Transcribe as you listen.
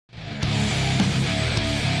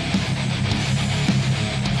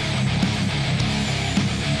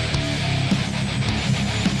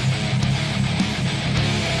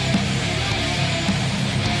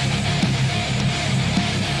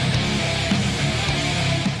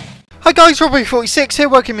Hi guys, Robby46 here,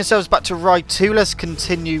 welcome yourselves back to Ride 2. Let's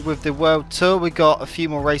continue with the World Tour. We've got a few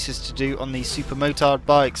more races to do on the Super Motard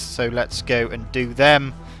bikes, so let's go and do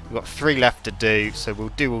them. We've got 3 left to do, so we'll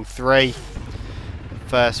do all 3. The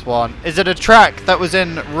first one, is it a track that was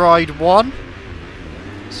in Ride 1?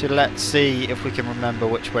 So let's see if we can remember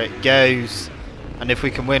which way it goes, and if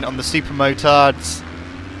we can win on the Super Motards.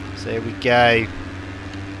 So here we go.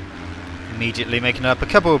 Immediately making up a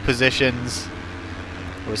couple of positions.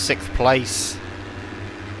 We're 6th place.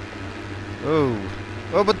 Ooh.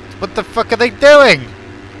 Oh, what the fuck are they doing?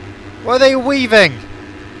 Why are they weaving?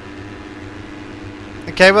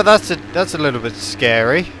 Okay, well that's a little bit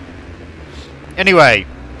scary. Anyway,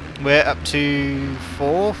 we're up to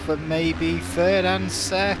 4th and maybe 3rd and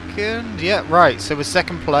 2nd. Yeah, right. So we're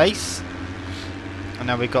 2nd place. And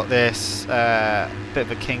now we've got this bit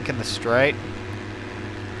of a kink in the straight.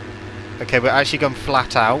 Okay, we're actually gone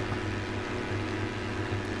flat out.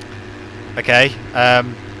 Okay,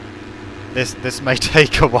 this may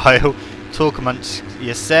take a while. Talk amongst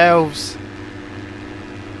yourselves.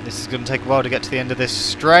 This is going to take a while to get to the end of this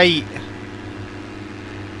straight.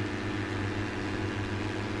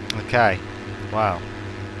 Okay, wow.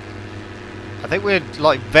 I think we're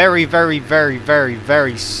like very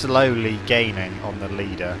slowly gaining on the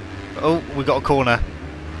leader. Oh, we got a corner.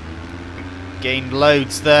 Gained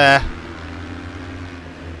loads there.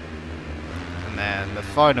 And the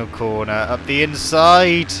final corner up the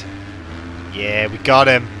inside. Yeah, we got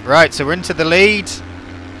him. Right, so we're into the lead.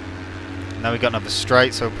 Now we've got another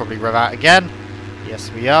straight, so we'll probably rev out again. Yes,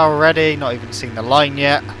 we are already. Not even seen the line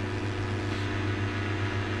yet.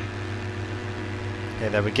 Okay,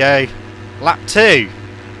 there we go. Lap 2.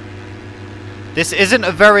 This isn't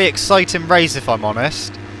a very exciting race, if I'm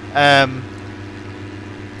honest. There's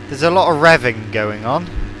a lot of revving going on.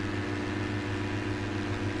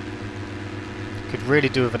 Could really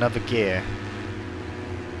do with another gear.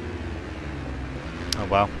 Oh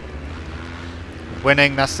well.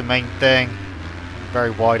 Winning, that's the main thing. Very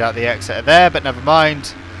wide out the exit there, but never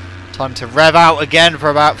mind. Time to rev out again for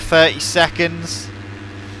about 30 seconds.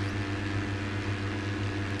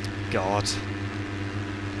 God.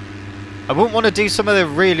 I wouldn't want to do some of the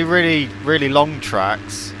really long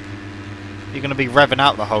tracks. You're going to be revving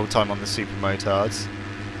out the whole time on the Super Motards.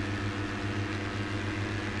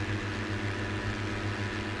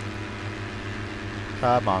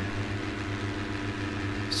 Come on.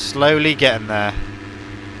 Slowly getting there.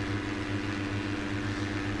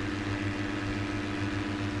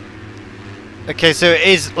 Okay, so it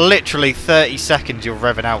is literally 30 seconds you're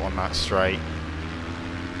revving out on that straight.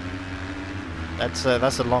 That's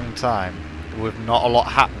a long time with not a lot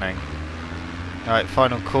happening. Alright,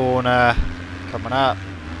 final corner coming up.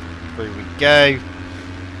 Through we go.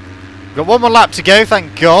 We've got one more lap to go,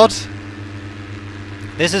 thank God.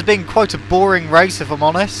 This has been quite a boring race, if I'm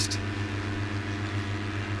honest.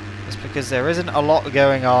 It's because there isn't a lot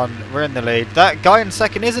going on. We're in the lead. That guy in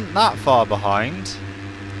 2nd isn't that far behind.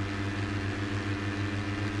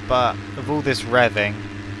 But with all this revving,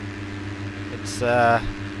 it's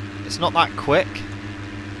not that quick.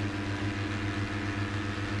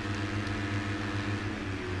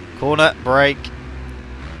 Corner, brake.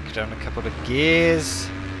 Go down a couple of gears.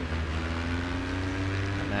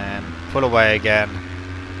 And then pull away again.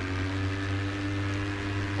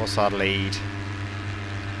 What's our lead?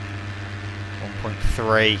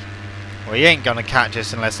 1.3. Well, he ain't gonna catch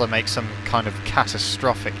us unless I make some kind of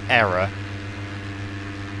catastrophic error.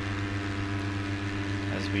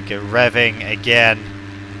 As we go revving again.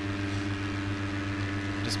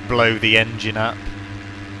 Just blow the engine up.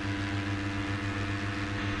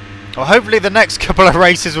 Well, hopefully the next couple of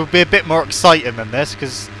races will be a bit more exciting than this,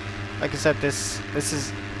 because, like I said, this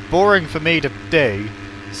is boring for me to do.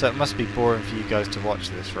 So it must be boring for you guys to watch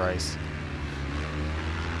this race.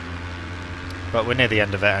 But we're near the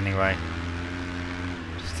end of it anyway.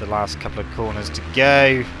 Just the last couple of corners to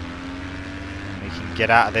go. And we can get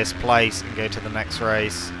out of this place and go to the next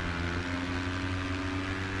race.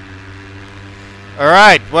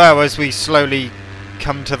 Alright, well, as we slowly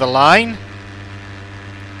come to the line.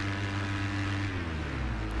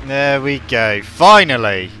 There we go.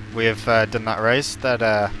 Finally, we have done that race.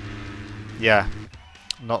 That, yeah.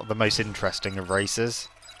 Not the most interesting of races,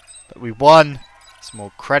 but we won. Some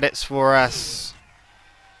more credits for us.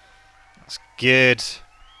 That's good.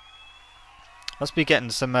 Must be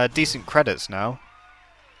getting some decent credits now.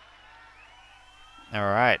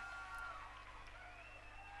 Alright.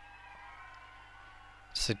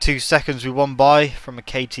 So 2 seconds we won by from a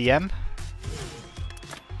KTM.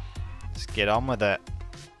 Let's get on with it.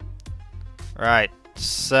 Right,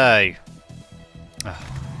 so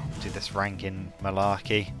do this ranking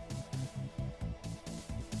malarkey.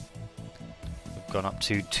 gone up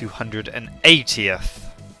to 280th.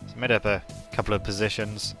 So made up a couple of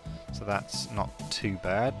positions, so that's not too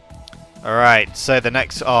bad. Alright, so the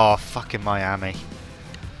next... Oh, fucking Miami.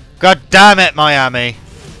 God damn it, Miami!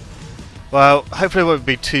 Well, hopefully it won't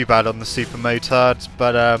be too bad on the Super Motards,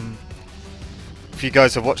 but if you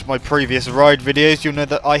guys have watched my previous ride videos, you'll know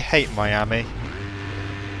that I hate Miami.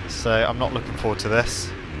 So I'm not looking forward to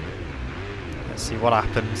this. Let's see what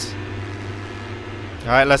happens.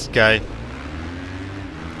 Alright, let's go.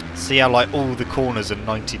 See how like all the corners are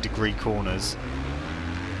 90-degree corners.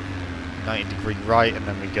 90-degree right, and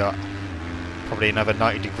then we got probably another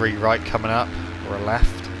 90-degree right coming up, or a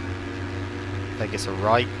left. I think it's a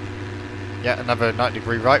right. Yeah, another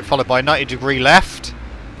 90-degree right, followed by a 90-degree left.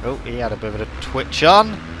 Oh, he had a bit of a twitch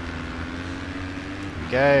on.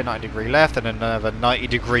 There we go, 90-degree left, and another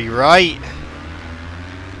 90-degree right.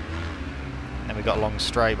 And then we got a long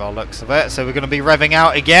straight by the looks of it, so we're going to be revving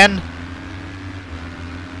out again.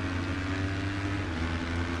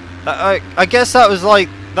 I guess that was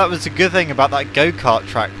a good thing about that go-kart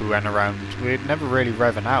track we went around. We'd never really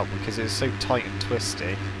revving out because it was so tight and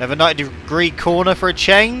twisty. Another 90-degree corner for a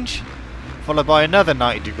change, followed by another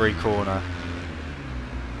 90-degree corner.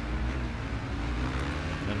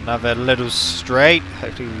 And another little straight.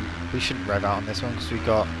 Hopefully we shouldn't rev out on this one because we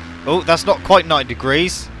got... Oh, that's not quite 90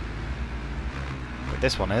 degrees. But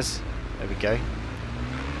this one is. There we go.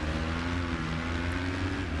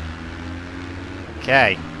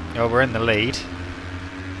 Okay. Oh, we're in the lead.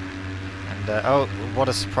 And, oh, what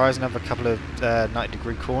a surprise. Another couple of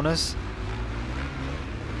 90-degree corners.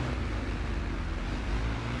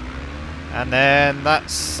 And then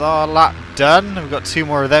that's our lap done. We've got 2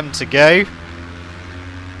 more of them to go.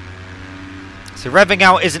 So revving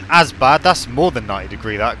out isn't as bad. That's more than 90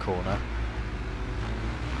 degree, that corner.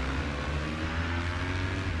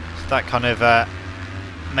 So that kind of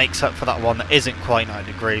makes up for that one that isn't quite 90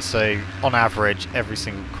 degrees. So on average, every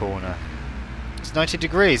single corner it's 90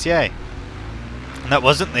 degrees, yay. And that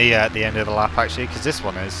wasn't the end of the lap actually, because this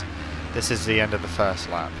one is. This is the end of the first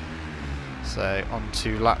lap. So on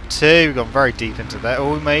to lap 2, we've gone very deep into there.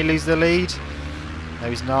 Oh, we may lose the lead. No,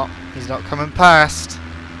 he's not. He's not coming past. So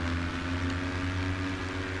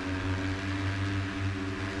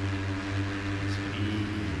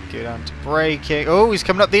we go down to braking. Oh, he's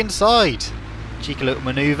coming up the inside. Cheeky little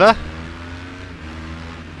manoeuvre.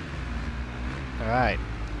 Alright.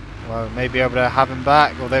 Well, we may be able to have him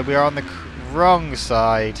back, although we are on the wrong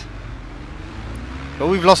side. But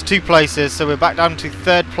we've lost 2 places, so we're back down to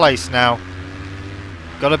 3rd place now.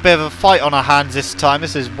 Got a bit of a fight on our hands this time.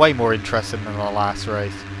 This is way more interesting than our last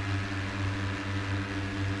race.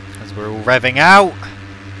 As we're all revving out.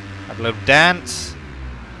 Have a little dance.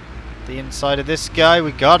 The inside of this guy,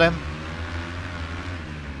 we got him.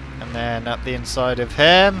 And then up the inside of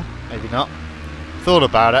him. Maybe not. Thought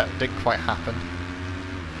about it, didn't quite happen.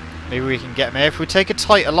 Maybe we can get him here if we take a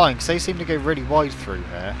tighter line, because they seem to go really wide through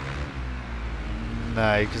here.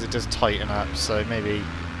 No, because it does tighten up, so maybe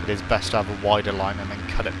it is best to have a wider line and then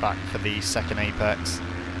cut it back for the second apex.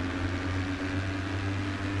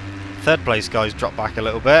 3rd place guys drop back a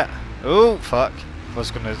little bit. Oh, fuck. I was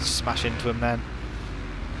going to smash into him then.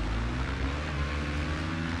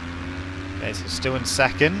 Okay, so still in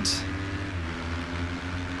 2nd.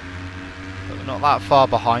 But we're not that far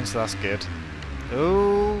behind, so that's good.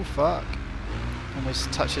 Oh, fuck.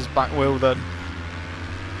 Almost touches back wheel then.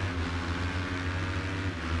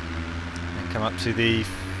 And come up to the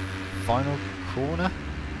final corner.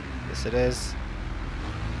 Yes, it is.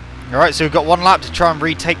 Alright, so we've got 1 lap to try and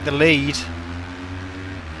retake the lead.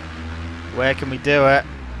 Where can we do it?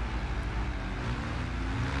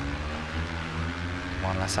 Come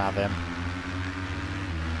on, let's have him.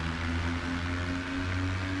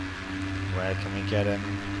 Where can we get him?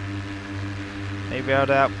 Maybe able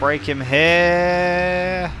to outbrake him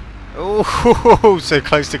here. Oh, so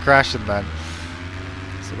close to crashing then.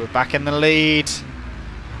 So we're back in the lead.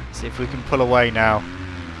 See if we can pull away now.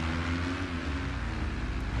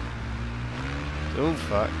 Oh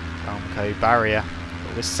fuck. Okay, barrier.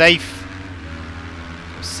 But we're safe.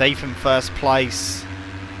 We're safe in 1st place.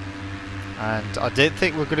 And I didn't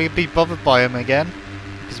think we're going to be bothered by him again,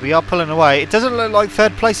 because we are pulling away. It doesn't look like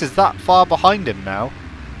 3rd place is that far behind him now.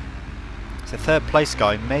 So 3rd place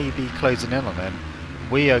guy may be closing in on him.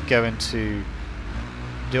 We are going to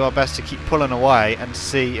do our best to keep pulling away and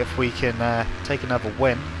see if we can take another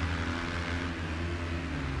win.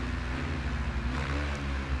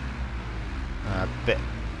 A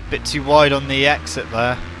bit too wide on the exit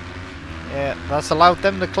there. Yeah, that's allowed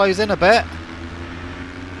them to close in a bit.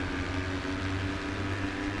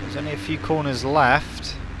 There's only a few corners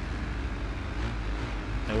left.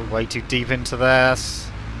 Oh, way too deep into this.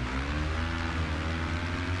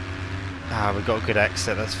 Ah, we got a good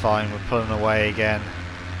exit, that's fine. We're pulling away again.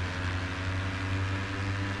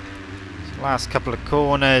 So last couple of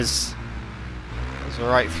corners. Goes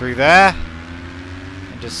right through there.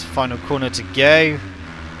 And just final corner to go.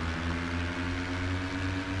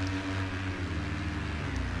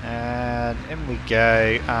 And in we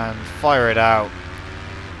go and fire it out.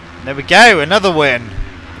 And there we go, another win.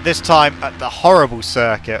 This time at the horrible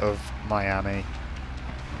circuit of Miami.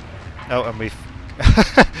 Oh, and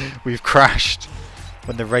we've crashed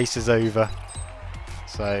when the race is over.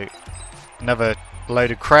 So another load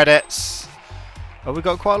of credits. Oh, we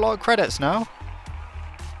got quite a lot of credits now.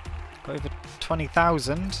 Got over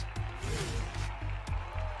 20,000.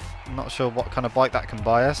 I'm not sure what kind of bike that can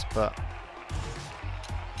buy us, but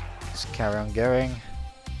let's carry on going.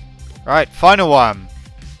 Right, final one.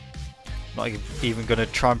 Not even going to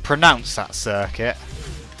try and pronounce that circuit.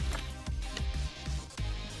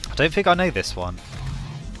 I don't think I know this one.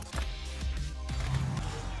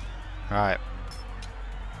 Right.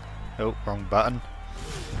 Oh, wrong button.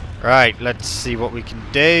 Right, let's see what we can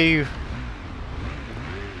do.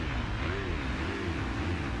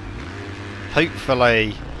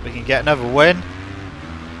 Hopefully we can get another win.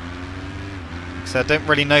 So I don't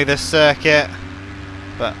really know this circuit,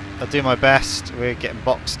 but I'll do my best. We're getting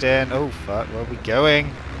boxed in. Oh fuck, where are we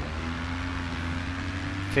going?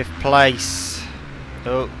 5th place.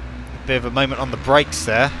 Oh, a bit of a moment on the brakes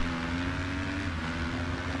there.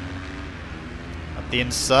 Up the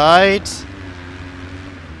inside.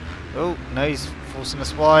 Oh, no, he's forcing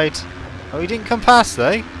us wide. Oh, he didn't come past though.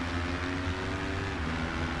 A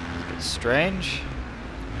bit strange.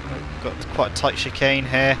 Oh, got quite a tight chicane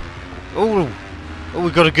here. Oh, we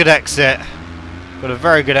got a good exit. Got a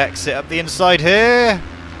very good exit up the inside here.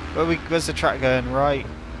 Where's the track going? Right.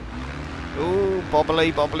 Oh,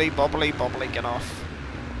 bobbly, bobbly, bobbly, bobbly. Get off.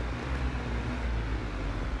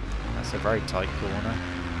 That's a very tight corner.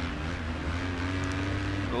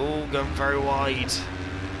 Oh, going very wide.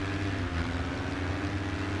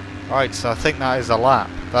 Right, so I think that is a lap.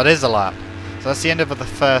 That is a lap. So that's the end of the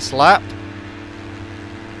first lap.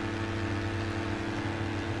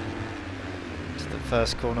 To the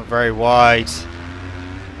first corner, very wide.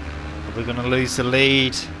 Are we going to lose the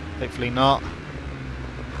lead? Hopefully not.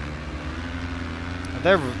 And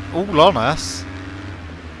they're all on us.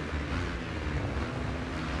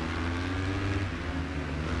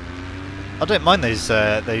 I don't mind those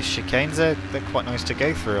chicanes. They're quite nice to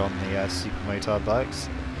go through on the super motard bikes.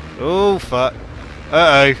 Oh fuck! Uh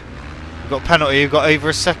oh, we've got a penalty. We've got over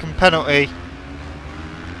a second penalty.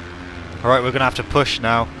 All right, we're gonna have to push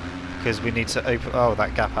now because we need to open. Oh,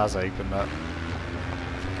 that gap has opened up.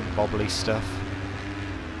 Fucking bobbly stuff.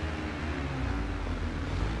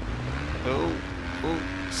 Oh,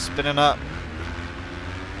 spinning up.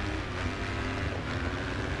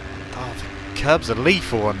 Oh, the curbs are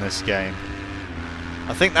lethal on this game.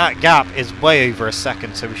 I think that gap is way over a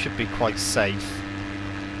second, so we should be quite safe.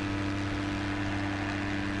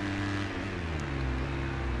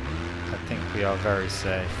 I think we are very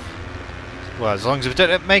safe. Well, as long as we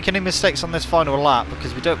don't make any mistakes on this final lap,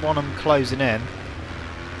 because we don't want them closing in.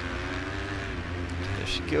 There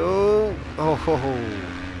she go. Oh.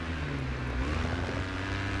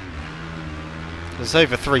 There's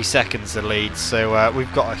over 3 seconds the lead, so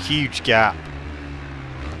we've got a huge gap.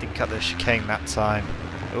 Didn't cut the chicane that time.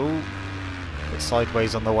 Oh, bit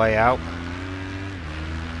sideways on the way out.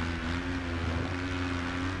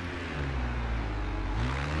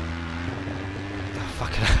 Oh,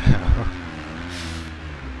 fucking hell.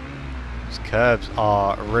 These curbs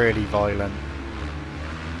are really violent.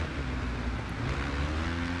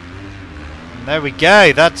 And there we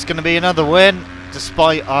go. That's going to be another win,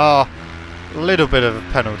 despite our little bit of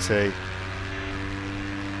a penalty.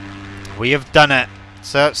 We have done it.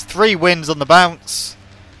 So it's 3 wins on the bounce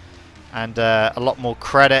and a lot more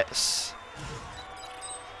credits.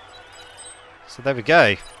 So there we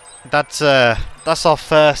go. That's our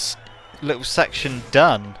first little section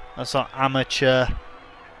done. That's our amateur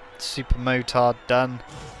super motard done.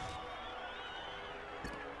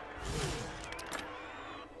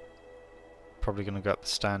 Probably going to go up the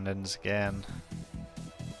standings again.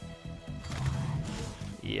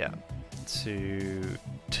 Yeah, to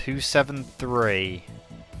 273.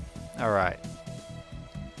 Alright.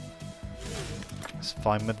 That's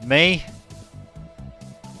fine with me.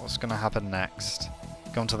 What's going to happen next?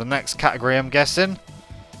 Go on to the next category, I'm guessing.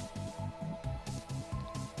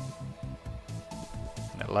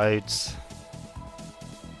 And it loads.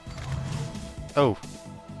 Oh.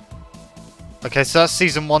 Okay, so that's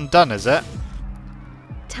season 1 done, is it?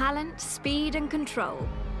 talent, speed, and control.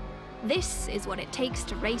 This is what it takes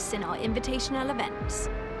to race in our invitational events.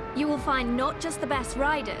 You will find not just the best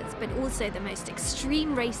riders, but also the most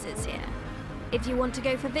extreme racers here. If you want to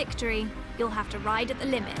go for victory, you'll have to ride at the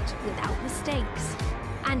limit without mistakes.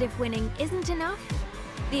 And if winning isn't enough,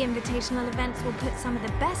 the invitational events will put some of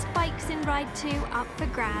the best bikes in Ride 2 up for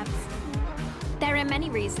grabs. There are many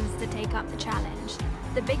reasons to take up the challenge.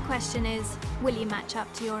 The big question is, will you match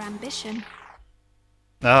up to your ambition?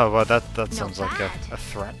 Oh, well, that sounds like a bad.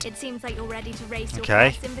 threat. It seems like you're ready to race your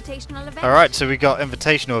Okay. first invitational event. Alright, so we got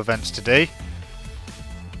invitational events to do.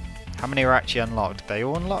 How many are actually unlocked? They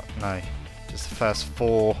all unlocked? No. Just the first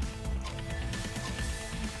 4.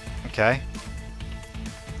 Okay.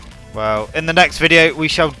 Well, in the next video we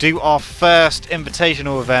shall do our first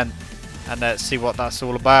invitational event. And let's see what that's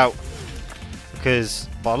all about. Because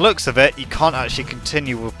by the looks of it, you can't actually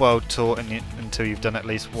continue with World Tour until you've done at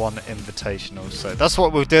least one invitational. So that's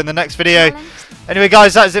what we'll do in the next video. Anyway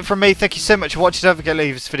guys, that is it from me. Thank you so much for watching. Don't forget to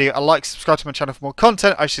leave this video a like, subscribe to my channel for more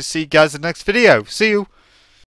content. I shall see you guys in the next video. See you!